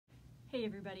Hey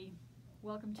everybody,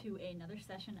 welcome to another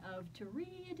session of To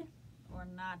Read or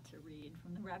Not to Read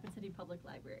from the Rapid City Public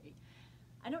Library.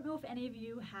 I don't know if any of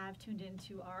you have tuned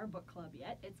into our book club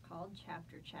yet. It's called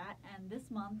Chapter Chat, and this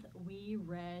month we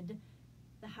read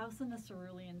The House in the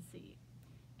Cerulean Sea.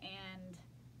 And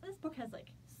this book has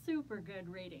like super good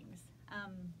ratings.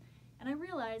 And I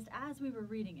realized as we were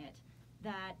reading it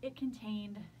that it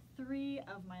contained three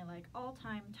of my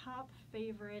all-time top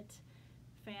favorite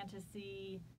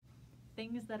fantasy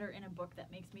things that are in a book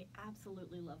that makes me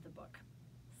absolutely love the book.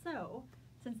 So,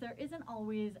 since there isn't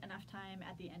always enough time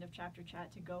at the end of Chapter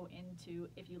Chat to go into,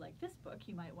 if you like this book,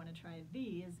 you might want to try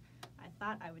these, I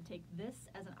thought I would take this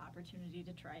as an opportunity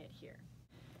to try it here.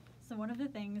 So one of the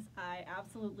things I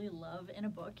absolutely love in a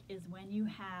book is when you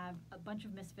have a bunch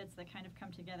of misfits that kind of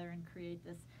come together and create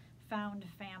this found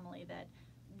family that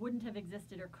wouldn't have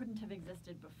existed or couldn't have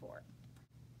existed before.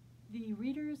 The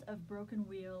readers of Broken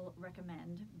Wheel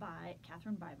recommend by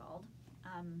Catherine Byvald.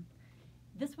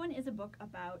 This one is a book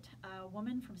about a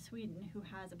woman from Sweden who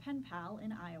has a pen pal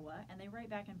in Iowa, and they write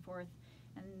back and forth,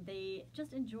 and they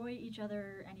just enjoy each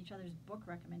other and each other's book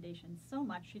recommendations so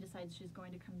much she decides she's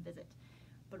going to come visit.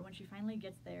 But when she finally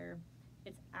gets there,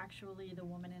 it's actually the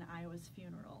woman in Iowa's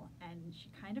funeral, and she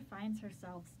kind of finds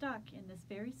herself stuck in this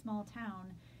very small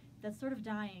town that's sort of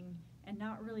dying and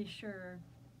not really sure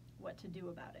what to do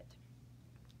about it.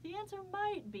 The answer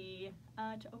might be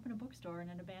to open a bookstore in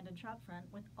an abandoned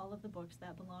shopfront with all of the books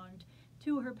that belonged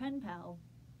to her pen pal.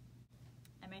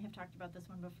 I may have talked about this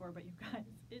one before, but you guys,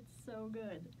 it's so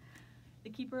good. The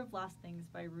Keeper of Lost Things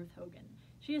by Ruth Hogan.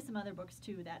 She has some other books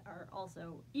too that are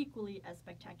also equally as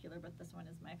spectacular, but this one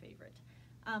is my favorite.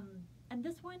 And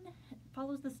this one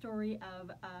follows the story of,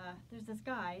 there's this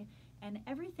guy, and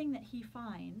everything that he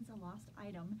finds, a lost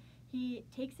item, he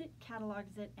takes it,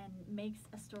 catalogs it, and makes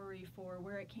a story for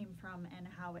where it came from and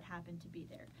how it happened to be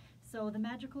there. So the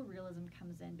magical realism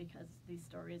comes in because these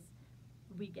stories,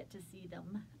 we get to see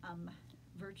them,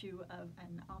 virtue of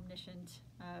an omniscient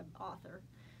author.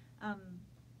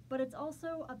 But it's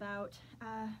also about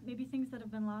maybe things that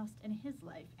have been lost in his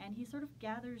life, and he sort of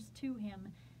gathers to him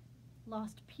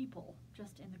lost people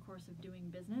just in the course of doing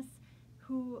business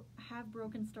who have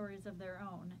broken stories of their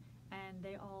own, and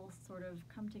they all sort of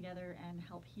come together and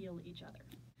help heal each other.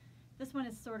 This one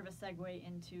is sort of a segue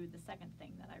into the second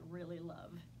thing that I really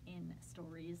love in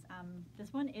stories.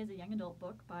 This one is a young adult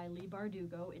book by Leigh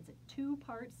Bardugo. It's a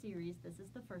two-part series. This is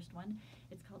the first one.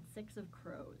 It's called Six of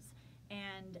Crows.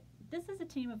 And this is a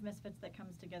team of misfits that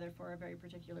comes together for a very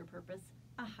particular purpose,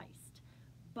 a heist.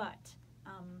 But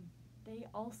they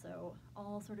also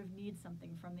all sort of need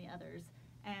something from the others,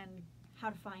 and how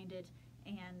to find it,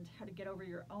 and how to get over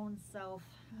your own self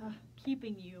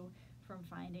keeping you from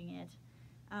finding it.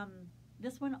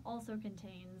 This one also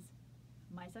contains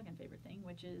my second favorite thing,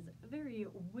 which is very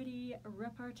witty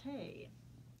repartee.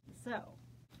 So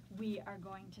we are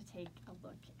going to take a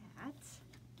look at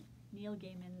Neil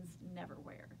Gaiman's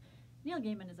Neverwhere. Neil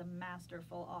Gaiman is a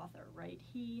masterful author, right?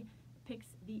 He picks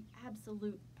the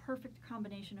absolute perfect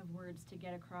combination of words to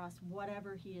get across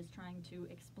whatever he is trying to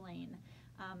explain.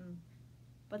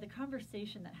 But the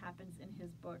conversation that happens in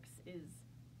his books is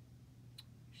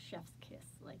chef's kiss.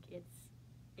 Like, it's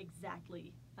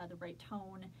exactly the right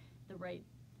tone, the right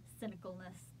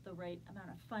cynicalness, the right amount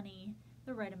of funny,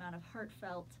 the right amount of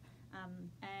heartfelt.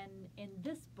 And in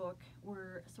this book,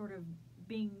 we're sort of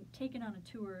being taken on a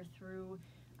tour through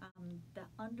the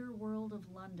underworld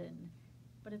of London,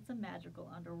 but it's a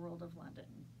magical underworld of London.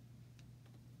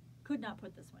 Could not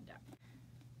put this one down.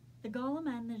 The Golem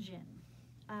and the Djinn.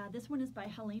 This one is by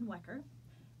Helene Wecker,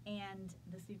 and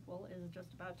the sequel is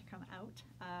just about to come out.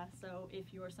 So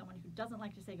if you are someone who doesn't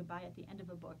like to say goodbye at the end of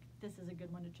a book, this is a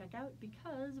good one to check out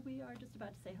because we are just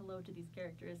about to say hello to these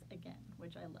characters again,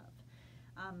 which I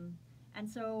love. And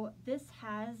so this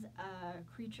has a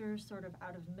creature sort of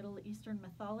out of Middle Eastern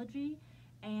mythology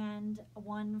and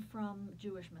one from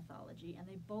Jewish mythology, and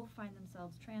they both find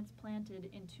themselves transplanted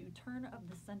into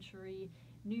turn-of-the-century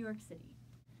New York City.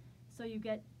 So you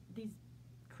get these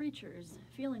creatures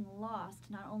feeling lost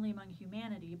not only among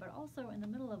humanity, but also in the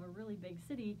middle of a really big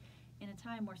city in a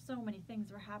time where so many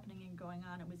things were happening and going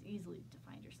on, it was easy to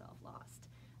find yourself lost.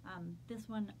 This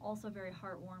one also very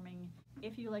heartwarming.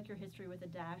 If you like your history with a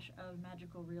dash of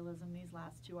magical realism, these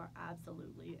last two are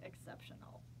absolutely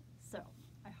exceptional. So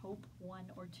I hope one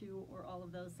or two or all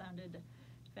of those sounded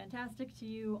fantastic to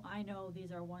you. I know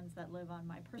these are ones that live on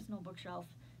my personal bookshelf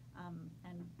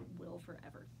and will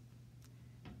forever.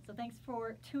 So thanks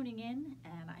for tuning in,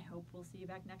 and I hope we'll see you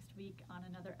back next week on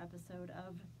another episode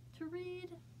of To Read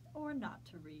or Not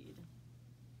to Read.